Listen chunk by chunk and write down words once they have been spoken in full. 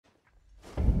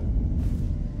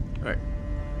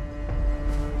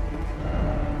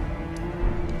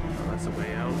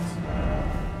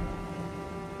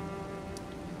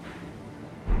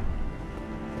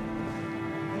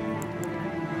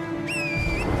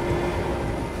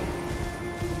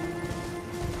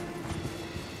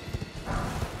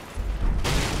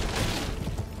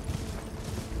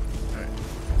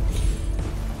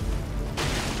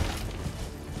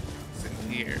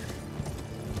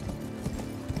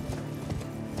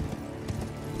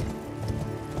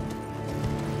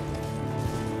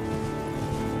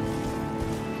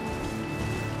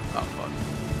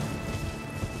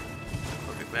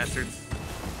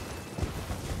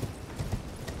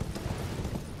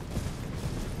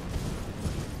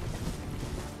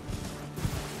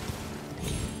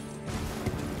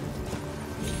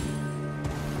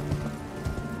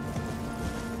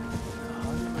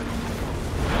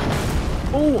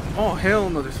Oh hell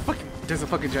no! There's a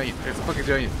fucking giant. There's a fucking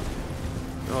giant.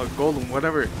 Oh, golem,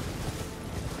 whatever.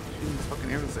 Shooting these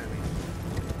fucking arrows at me.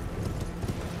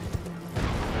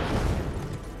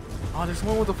 Oh, there's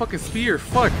one with a fucking spear.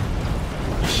 Fuck.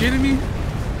 You shitting me?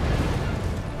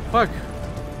 Fuck.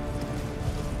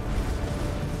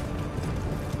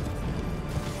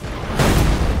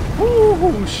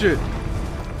 Ooh, shit.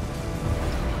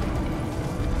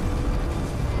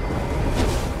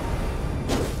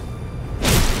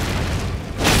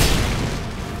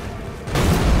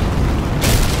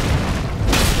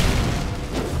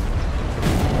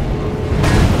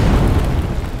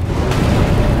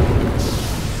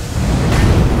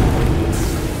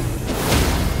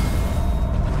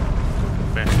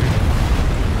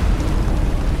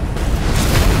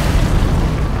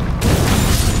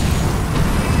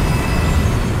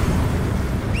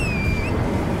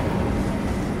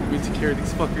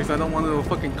 These fuckers, I don't want them to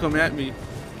fucking come at me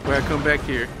when I come back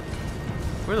here.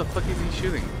 Where the fuck is he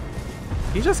shooting?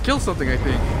 He just killed something, I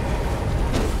think.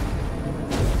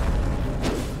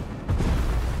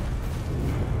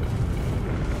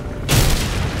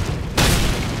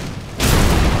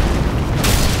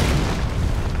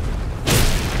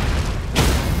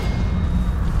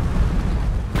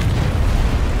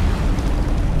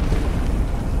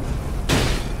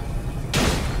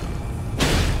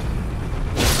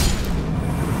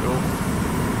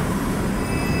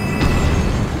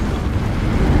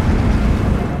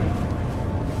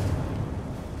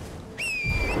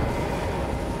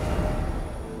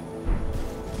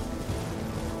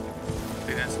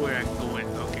 That's where I can go in.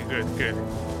 Okay, good, good.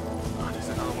 Oh, there's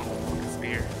another one with a fucking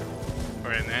spear.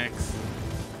 Or an axe.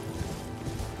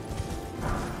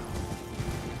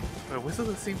 Wait, was it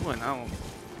the same one? I don't.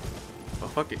 Oh,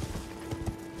 fuck it.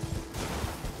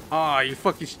 Oh,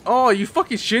 you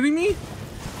fucking shitting me?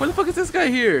 Why the fuck is this guy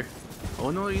here? Oh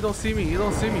no, you don't see me. You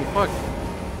don't see me. Fuck.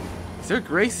 Is there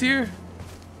grace here?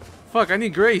 Fuck, I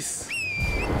need grace.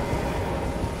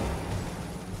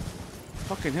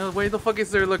 Fucking hell, why the fuck is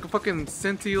there like a fucking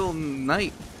Sentinel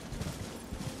Knight?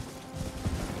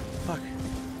 Fuck.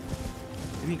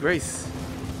 I need grace.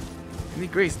 I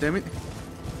need grace, damn it.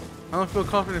 I don't feel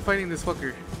confident fighting this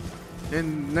fucker.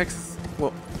 Then next,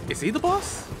 well, is he the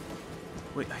boss?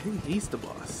 Wait, I think he's the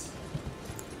boss.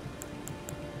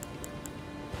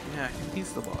 Yeah, I think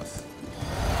he's the boss.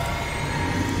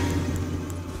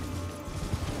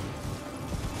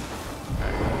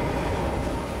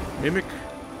 Alright. Mimic.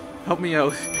 Help me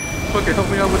out. Fucking help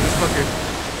me out with this fucker.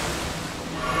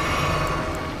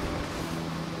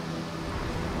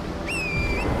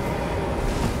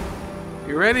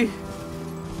 You ready?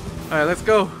 Alright, let's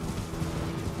go.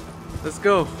 Let's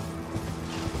go.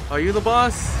 Are you the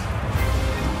boss?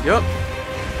 Yup.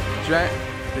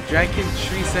 The Dragon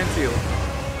Tree Sentinel.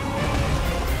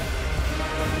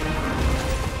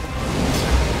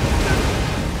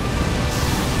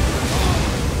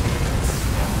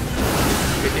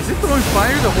 Is it throwing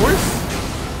fire, the horse?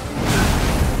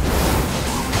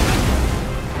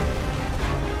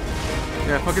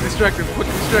 Yeah, fucking distract him,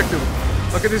 fucking distract him.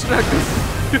 Fucking distract him.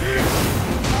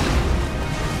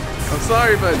 I'm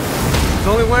sorry, but it's the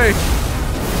only way.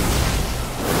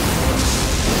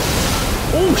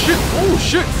 Oh shit, oh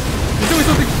shit! He's doing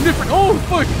something different, oh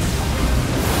fuck!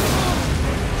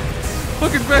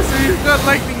 Fucking bastard, he's got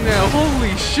lightning now,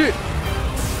 holy shit!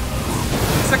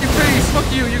 Second phase, fuck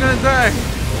you, you're gonna die!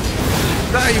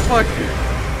 Die, you fuck!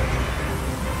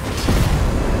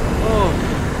 Oh.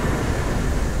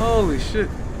 Holy shit.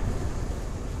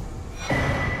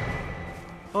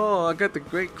 Oh, I got the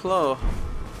Great Claw.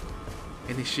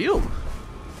 And his shield.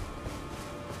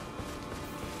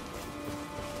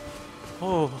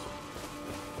 Oh.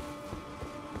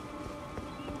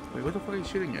 Wait, what the fuck are you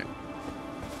shooting at?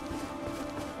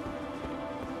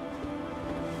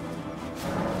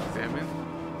 Examine.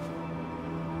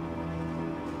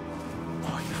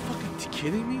 Oh, you fucking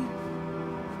kidding me?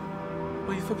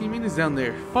 What do you fucking mean is down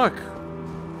there? Fuck.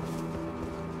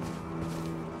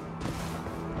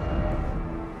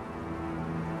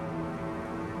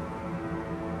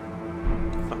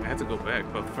 Fuck, I have to go back.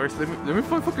 But first, let me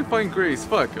fucking find Grace.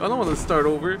 Fuck, I don't want to start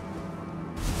over.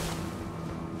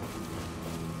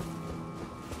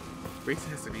 Grace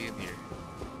has to be in here.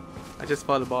 I just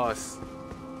fought the boss.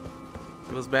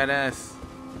 It was badass.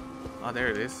 Oh, there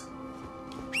it is.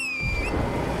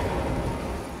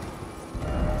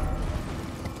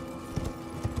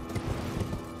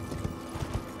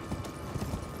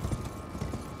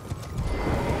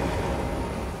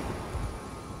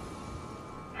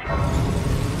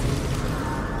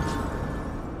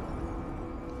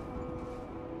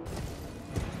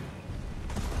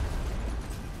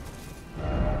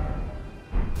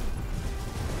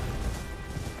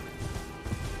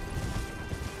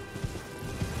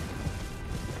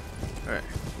 Alright.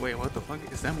 Wait, what the fuck?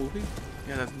 Is that moving?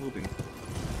 Yeah, that's moving.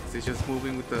 Is it just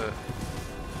moving with the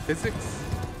physics?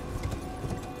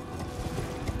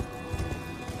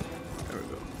 There we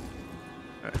go.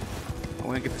 Alright. I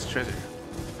want to get this treasure.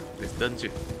 This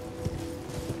dungeon.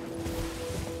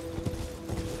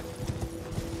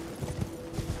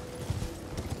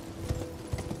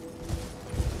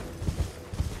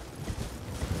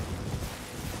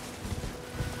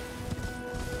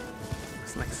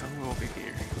 It's like somewhere over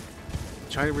here. I'm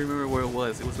trying to remember where it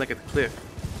was. It was like a cliff.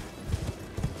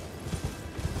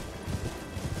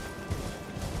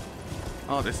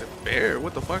 Oh, there's a bear.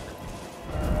 What the fuck?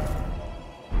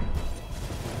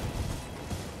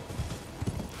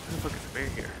 Where the fuck is a bear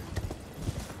here?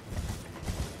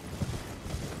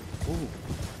 Ooh.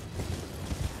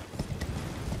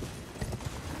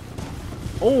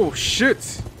 Oh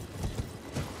shit!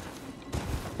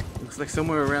 Looks like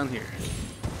somewhere around here.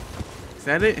 Is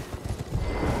that it?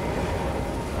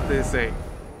 What did it say?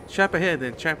 Trap ahead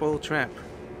and trap old trap.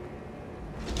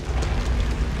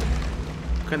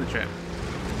 What kind of trap?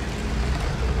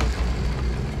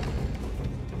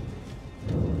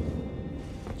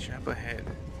 Trap ahead.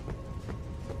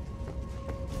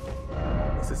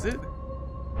 Is this it?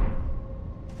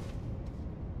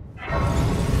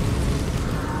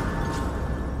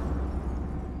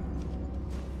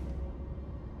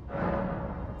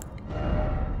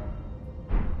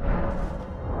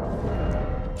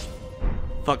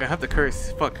 Fuck, I have to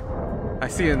curse. Fuck. I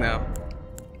see it now.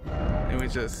 And we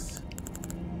just...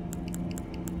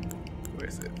 Where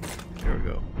is it? There we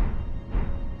go.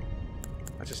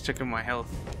 I just checking my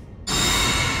health.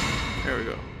 There we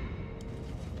go.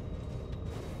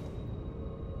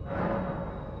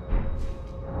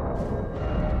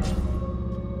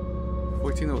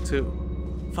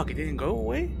 $14.02. Fuck, it didn't go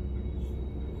away?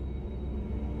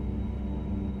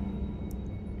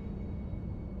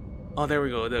 Oh, there we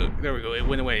go. There we go. It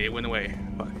went away. It went away.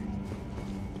 Fuck.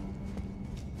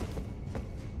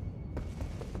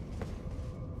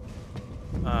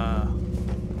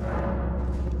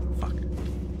 Fuck.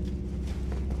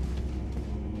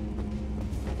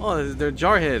 Oh, they're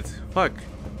jarheads. Fuck.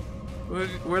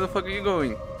 Where the fuck are you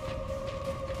going?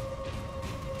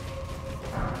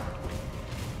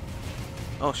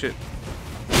 Oh shit.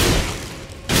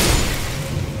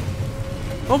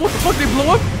 Oh, what the fuck? They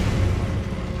blow up?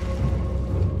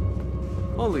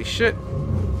 Holy shit.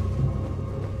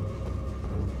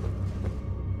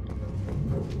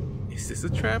 Is this a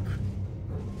trap?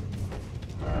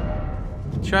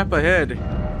 Trap ahead.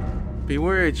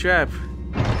 Beware a trap.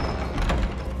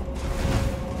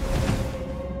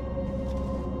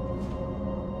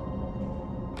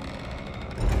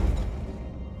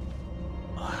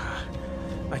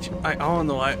 I don't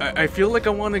know. I feel like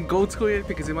I want to go to it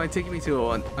because it might take me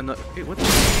to another. Hey, what the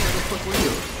fuck were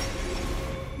you?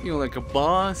 You know, like a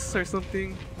boss or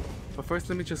something. But first,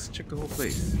 let me just check the whole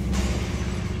place.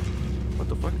 What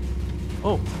the fuck?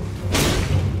 Oh.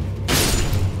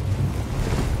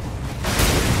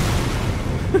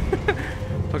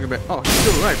 Talking about. Oh, he's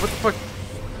still alive. What the fuck?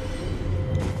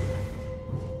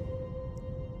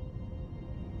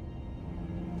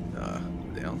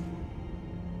 Down.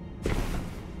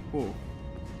 Whoa.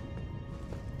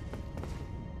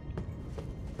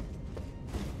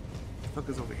 What the fuck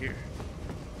is over here?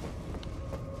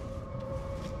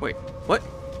 Wait, what?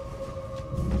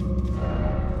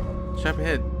 Trap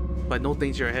ahead, but no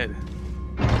danger ahead.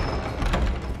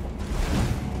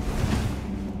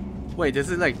 Wait, does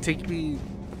it like take me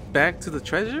back to the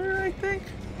treasure, I think?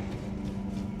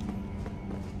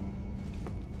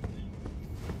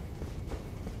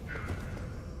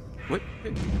 What?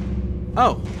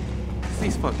 Oh! It's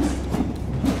these fucks.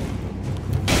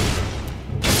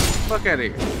 Fuck out of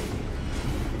here.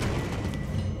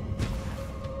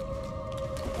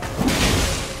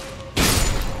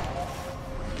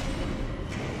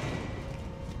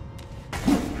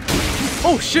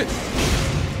 Oh shit!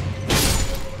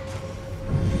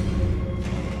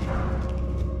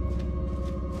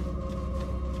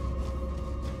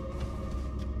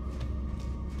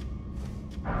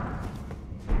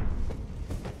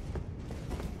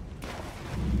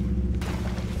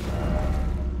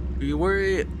 Be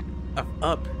wary of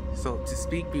up, so to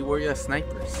speak, be wary of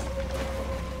snipers.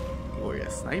 Be wary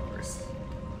of snipers.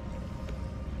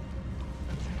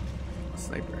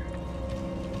 Sniper.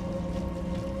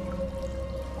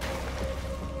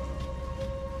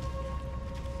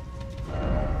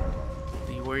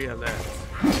 Worry of that.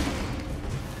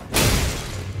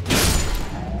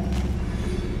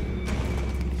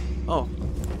 Oh.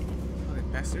 Okay,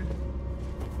 bastard.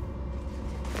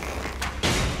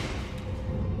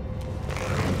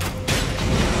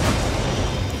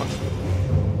 Fuck.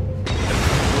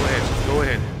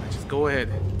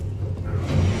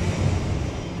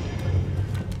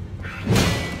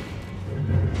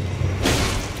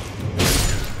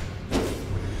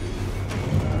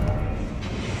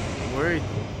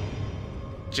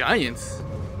 Giants?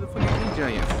 What the fuck do you mean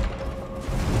giants?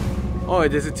 Oh,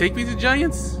 does it take me to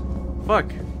giants? Fuck.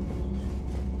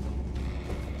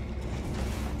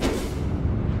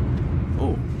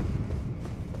 Oh.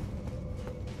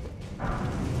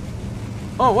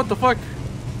 Oh, what the fuck?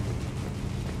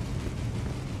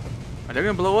 Are they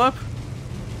gonna blow up?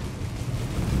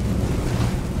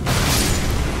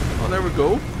 Oh, there we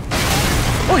go.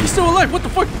 Oh, he's still alive. What the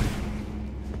fuck?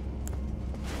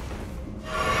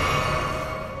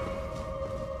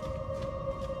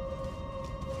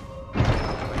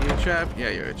 Are you a trap? Yeah,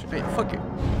 you're a trap. Hey, fuck it.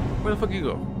 Where the fuck you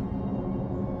go?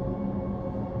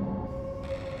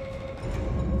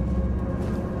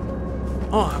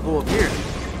 Oh, I'll go up here.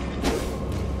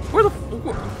 Where the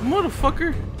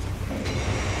motherfucker?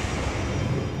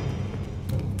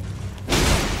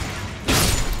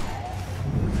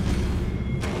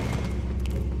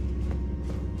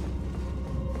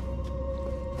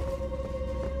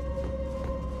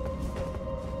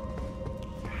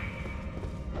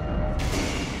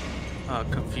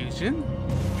 Confusion.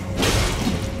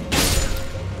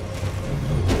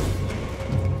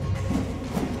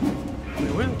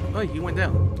 Wait, where? Oh, he went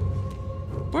down.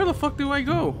 Where the fuck do I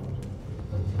go?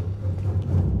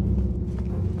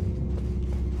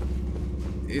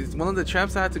 Is one of the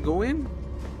traps I had to go in?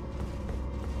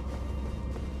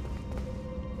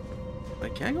 I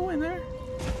can't go in there?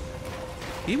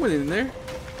 He went in there.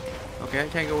 Okay, I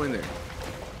can't go in there.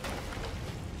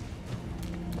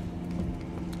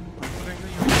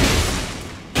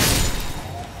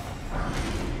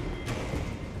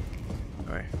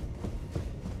 Alright.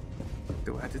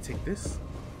 Do I have to take this?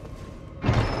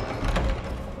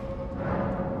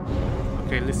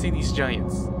 Okay, let's see these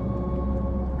giants.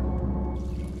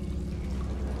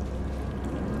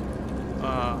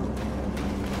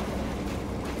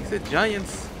 He said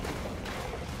giants.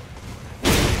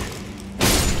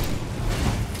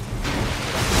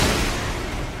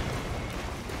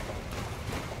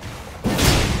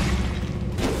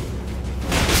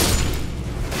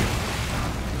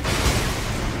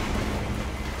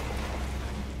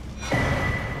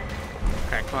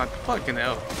 Crackpot, fucking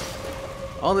hell.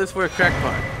 All this for a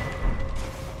crackpot.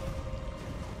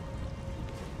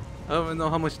 I don't even know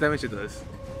how much damage it does.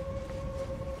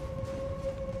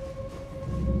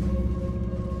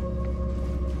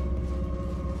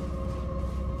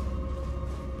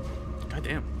 God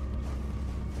damn.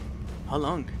 How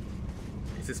long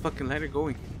is this fucking ladder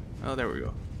going? Oh, there we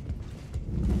go.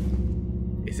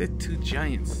 Is it two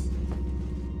giants?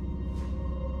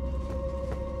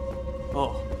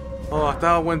 Oh. Oh, I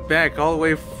thought I went back, all the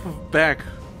way back.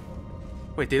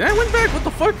 Wait, did I went back? What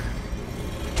the fuck?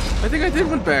 I think I did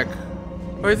went back.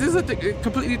 Or is this a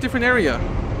completely different area?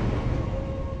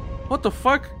 What the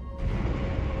fuck?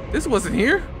 This wasn't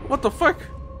here? What the fuck?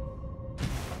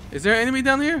 Is there an enemy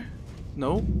down here?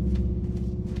 No.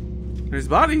 There's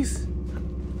bodies.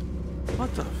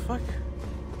 What the fuck?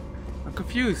 I'm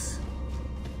confused.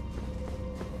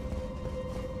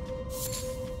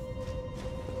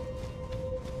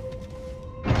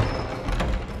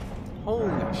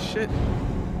 Holy shit.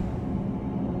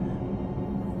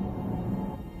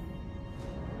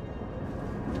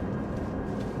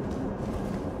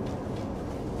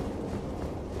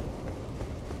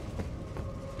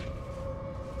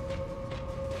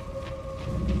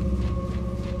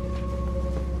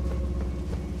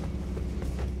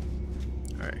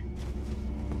 Alright.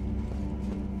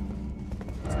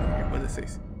 What does it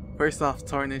say? First off,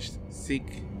 tarnished,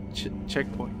 seek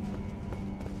checkpoint.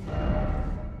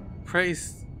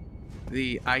 Praise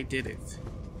the I did it.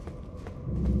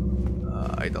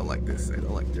 I don't like this. I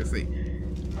don't like this.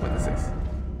 What is this?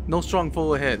 No strong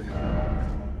foe ahead.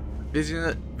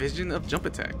 Vision of jump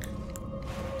attack.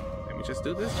 Let me just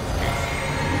do this just in case.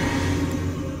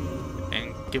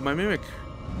 And get my mimic.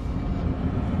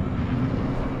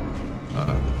 What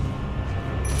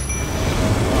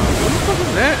the fuck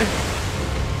is that?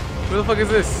 Where the fuck is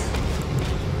this?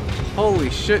 Holy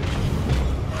shit.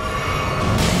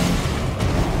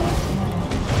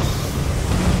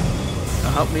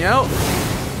 Help me out.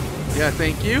 Yeah,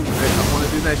 thank you. I want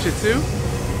to do that shit too.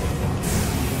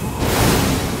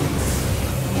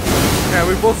 Yeah,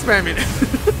 we both spam it.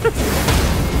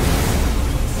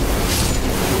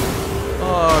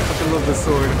 Oh, I fucking love this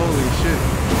sword. Holy shit.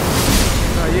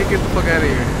 Nah, you get the fuck out of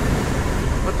here.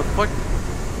 What the fuck?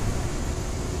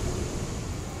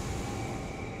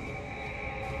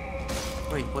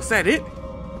 Wait, was that it?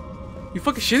 You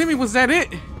fucking shitting me? Was that it?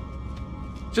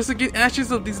 Just to get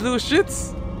ashes of these little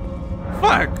shits?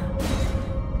 Fuck!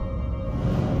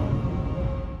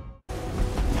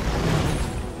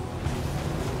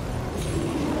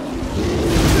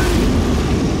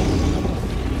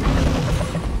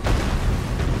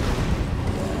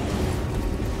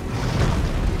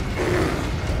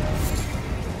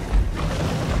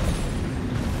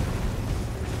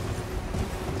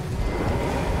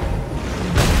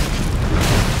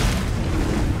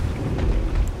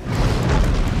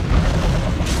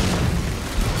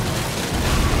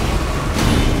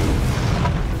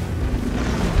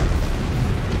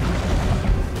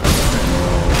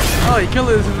 Oh, he killed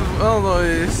his, oh no,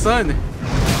 his son.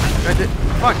 Right there.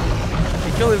 Fuck.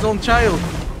 He killed his own child.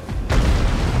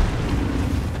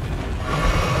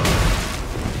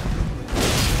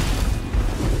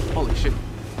 Holy shit.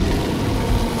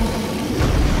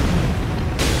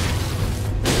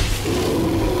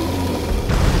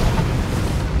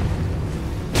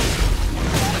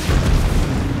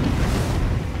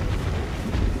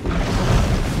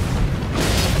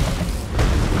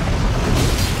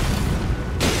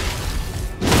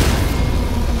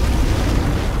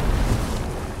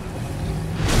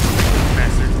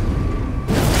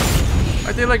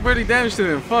 I did like barely damage to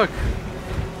him, fuck.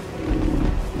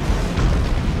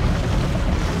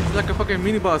 He's like a fucking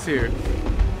mini boss here.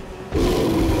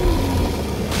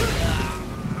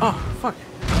 Oh, fuck.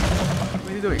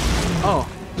 What are you doing? Oh.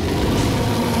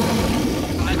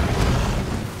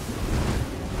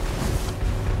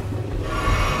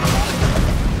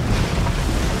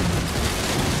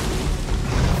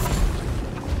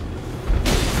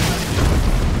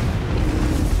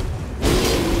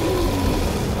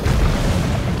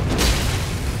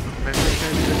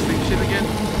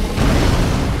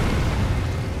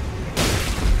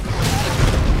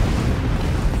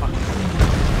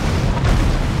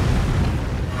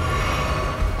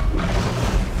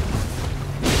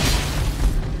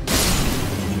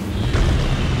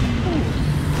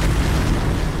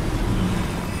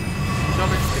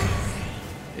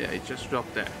 Just drop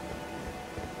that.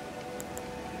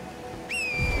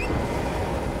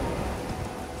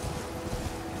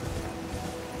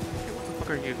 Okay, what the fuck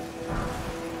are you?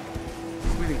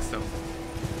 Sweeting stuff.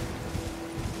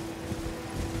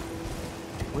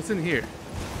 What's in here?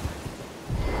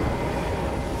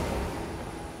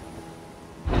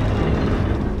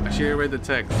 I should have read the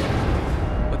text.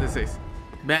 What this says?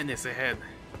 Madness ahead.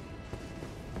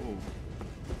 Ooh.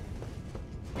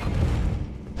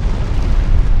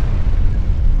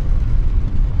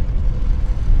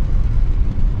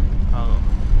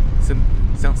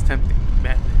 Sounds tempting.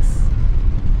 Madness.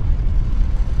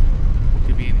 What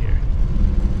could be in here?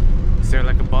 Is there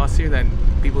like a boss here that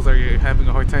people are having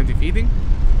a hard time defeating?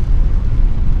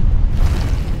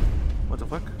 What the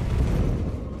fuck?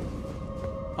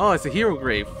 Oh, it's a hero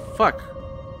grave. Fuck.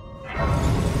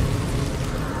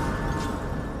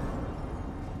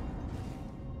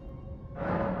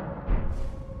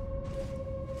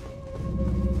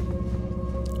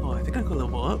 Oh, I think I could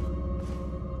level up.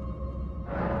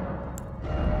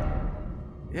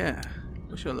 Yeah,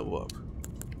 what should I level up?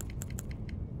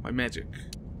 My magic.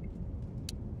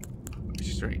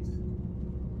 Strength.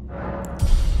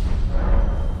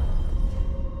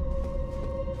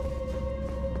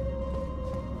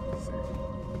 Let's see.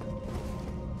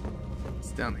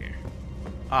 It's down here.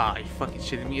 Ah, you fucking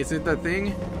shitting me. Is it the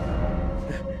thing?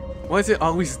 Why is it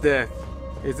always death?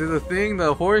 Is it the thing?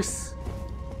 The horse?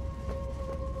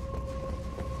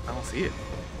 I don't see it.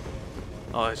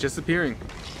 Oh, it's just appearing.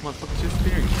 Motherfucker's just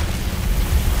appearing.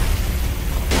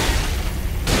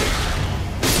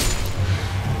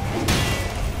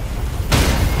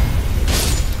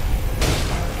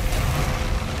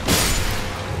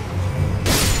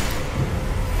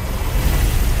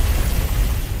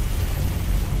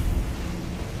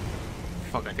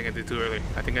 Fuck, I think I did it too early.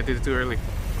 I think I did it too early.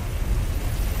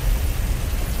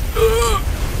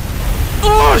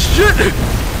 Oh shit!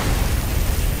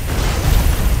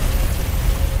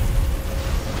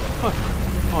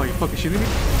 Oh, you fucking shitting me? You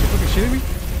fucking shitting me?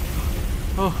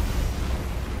 Oh.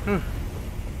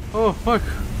 Oh, fuck.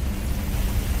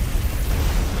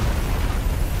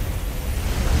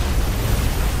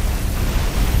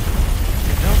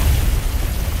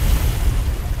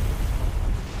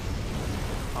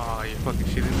 Oh, you fucking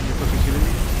shitting me? You fucking shitting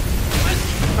me?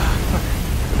 Ah, fuck.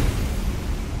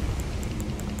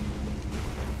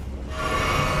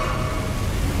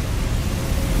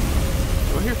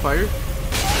 Do I hear fire?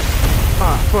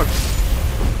 Ah, fuck.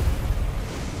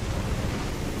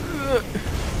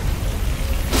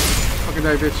 Fucking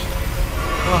die, bitch.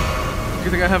 Oh,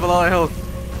 good thing I have a lot of health.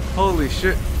 Holy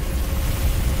shit.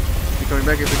 You coming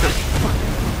back if they come? Fuck.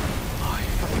 Oh, you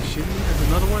fucking shitting me? There's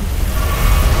another one?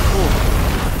 Oh.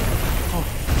 Oh.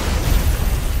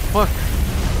 Fuck.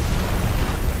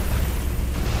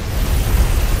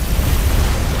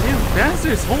 You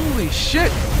bastards, holy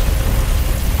shit.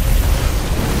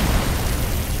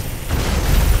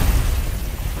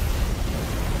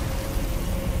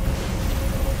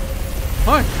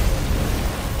 What?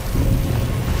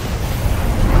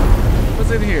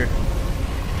 What's in here?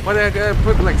 Why did I gotta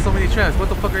put like so many traps? What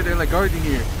the fuck are they like guarding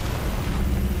here?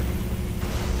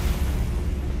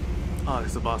 Oh,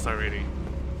 there's a boss already.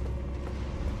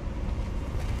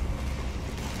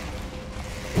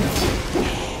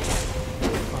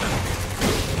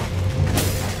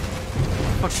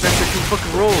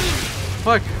 fucking roll.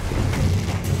 Fuck.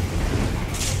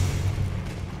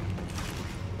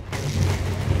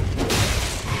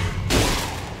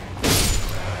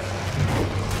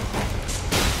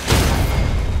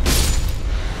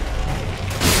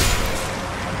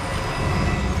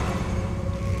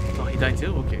 Oh, he died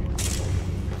too? Okay.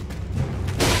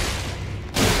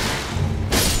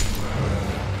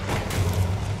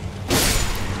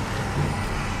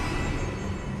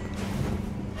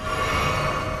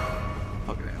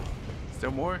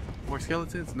 More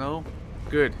skeletons? No?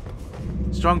 Good.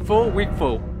 Strong foe, weak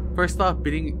foe. First off,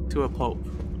 beating to a pulp.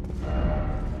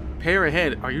 Pair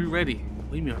ahead. Are you ready?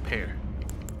 What do you mean a pair?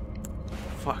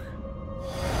 Fuck.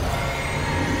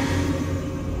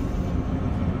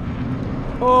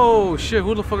 Oh shit,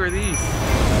 who the fuck are these?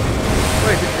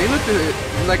 Wait, they look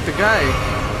like the guy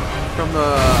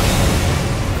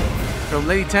from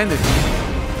Lady Tendon.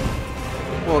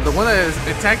 Well, the one that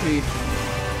attacked me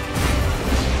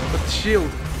with the shield.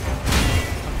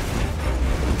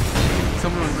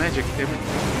 Someone with magic, damn it.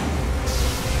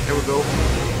 There we go.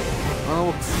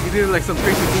 Oh, he did like some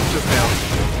crazy moves just now.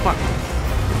 Fuck.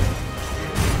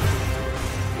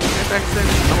 Get back then.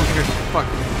 Oh, here. Fuck.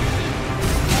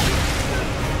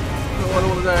 No, I don't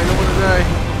wanna die, I don't wanna die.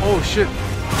 Oh shit.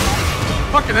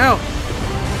 Fucking hell.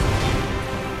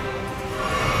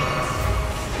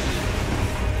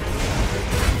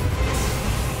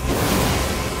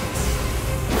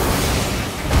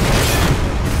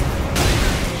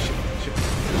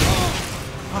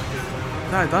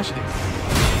 I dodged it.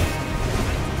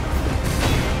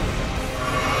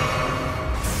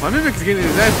 My Mimic's getting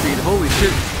his ass beat, holy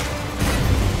shit.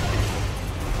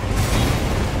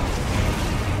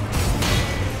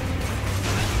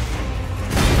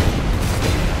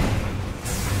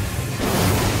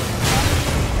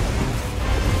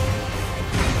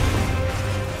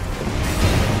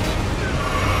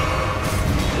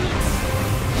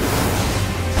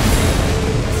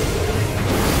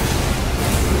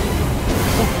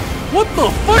 What the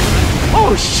fuck?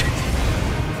 Oh shit!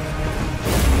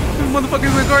 This motherfucker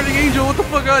is a guardian angel. What the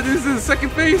fuck? This is his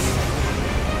second phase.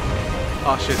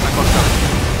 Oh shit! I fucked up.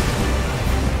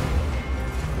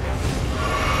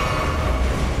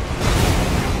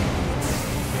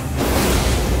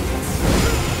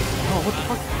 Oh, what the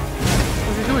fuck?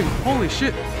 What's he doing? Holy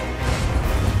shit!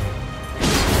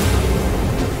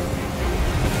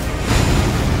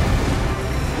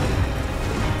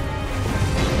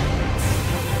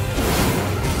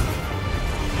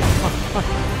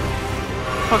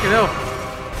 Fucking hell.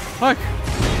 Fuck.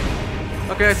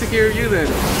 Okay, I take care of you then.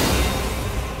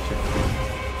 Shit.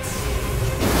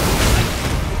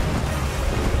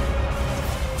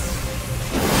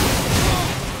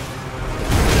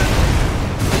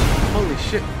 Holy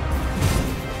shit.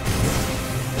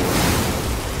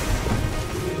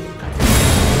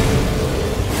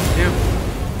 Damn.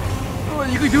 Oh,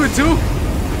 you can do it too?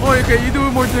 Oh, okay, you do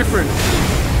it more different.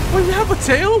 Oh, you have a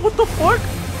tail? What the fuck?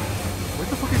 What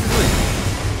the fuck is he doing?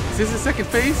 Is this his second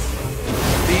phase?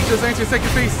 The Angels enter second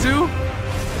phase too?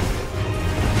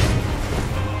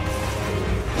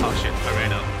 Oh shit, I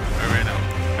ran out.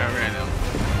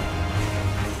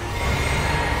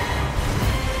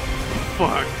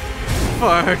 Fuck.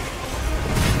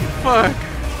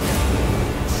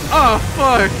 Oh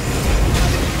fuck.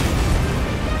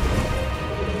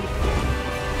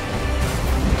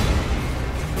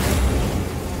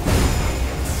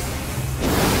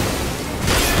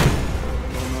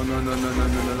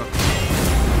 No.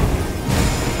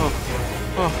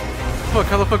 Oh, fuck,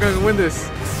 how the fuck am I gonna win this?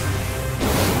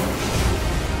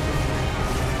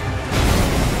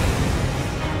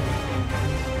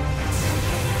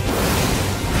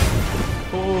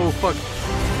 Oh, fuck.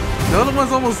 The other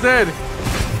one's almost dead.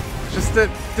 Just that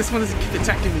this one doesn't keep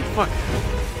attacking me, fuck.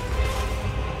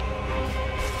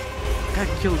 I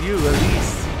gotta kill you at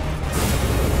least.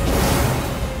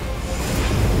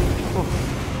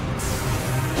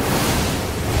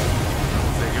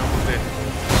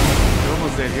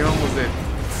 You're almost dead.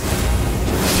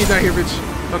 He's not here, bitch.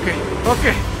 Okay.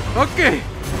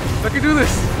 I can do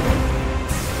this.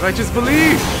 I just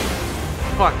believe.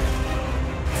 Fuck.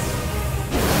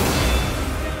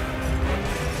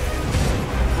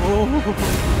 Oh no.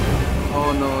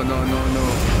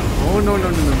 Oh no.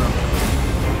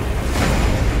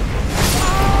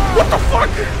 What the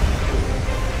fuck?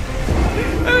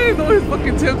 I didn't know his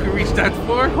fucking tail could reach that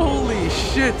far. Holy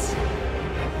shit.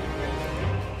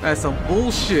 That's some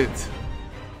bullshit.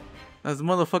 That's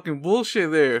motherfucking bullshit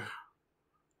there.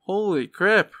 Holy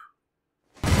crap.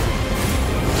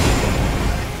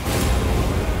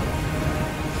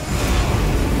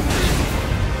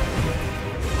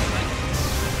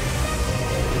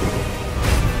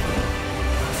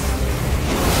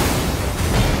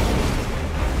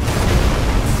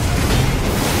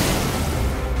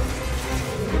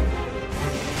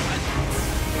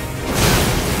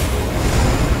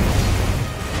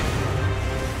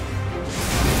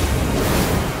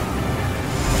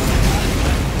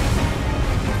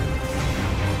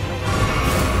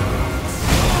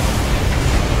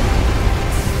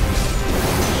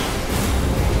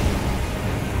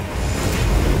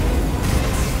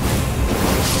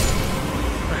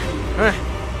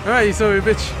 Die, you son of a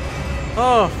bitch!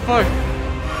 Oh, fuck!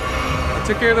 I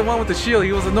took care of the one with the shield,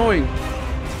 he was annoying.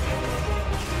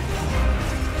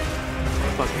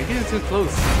 Fuck, you're getting too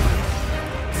close.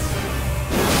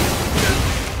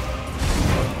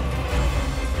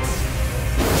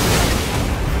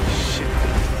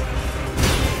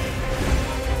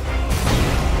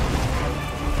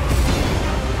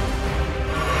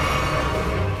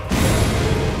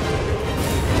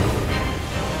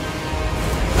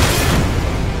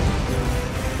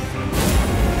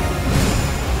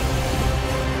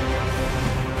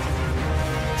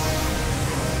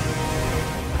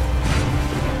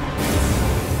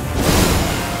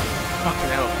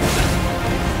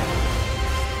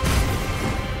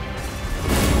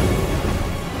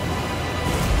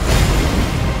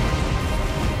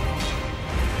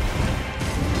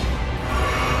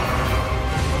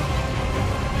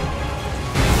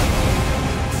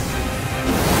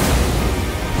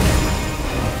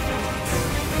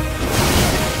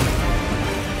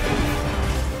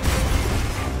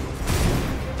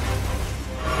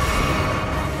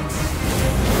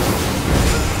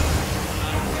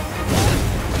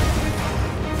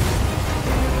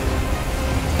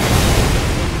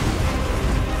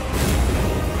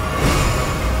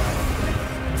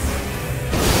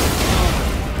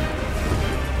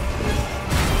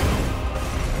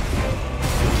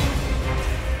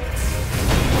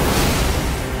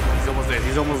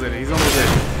 He's almost in it. He's almost in it.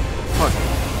 Fuck.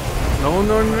 No,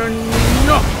 no, no,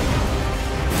 no!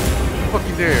 Fuck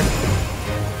you there.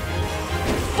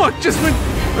 Fuck, just when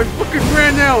I fucking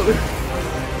ran out!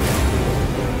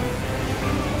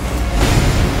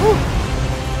 Whew.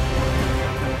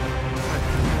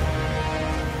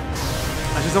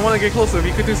 I just don't want to get closer. If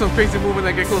he could do some crazy move and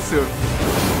I get close to him.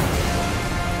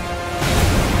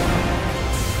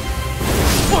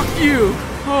 Fuck you!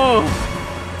 Oh!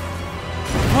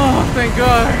 Oh, thank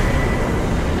God.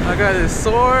 I got his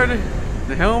sword,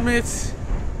 the helmet,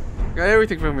 got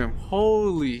everything from him.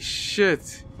 Holy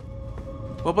shit.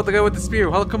 What about the guy with the spear?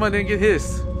 How come I didn't get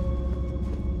his?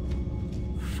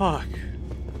 Fuck.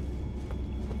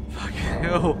 Fucking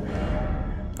hell.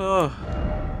 Oh.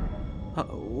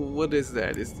 What is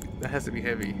that? That has to be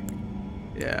heavy.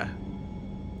 Yeah.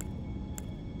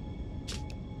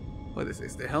 What is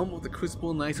this? The helm of the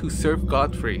Crucible Knights who served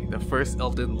Godfrey, the first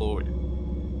Elden Lord.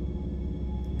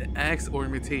 The axe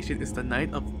ornamentation is the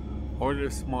Knight of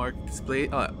Order's mark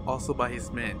displayed also by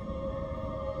his men.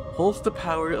 Holds the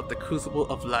power of the Crucible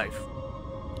of Life.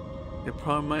 The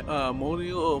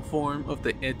primordial form of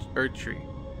the Earth Tree.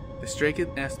 The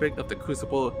striking aspect of the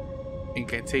Crucible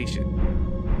incantation.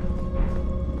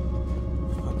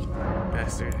 Fucking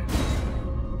bastard.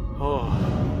 Oh.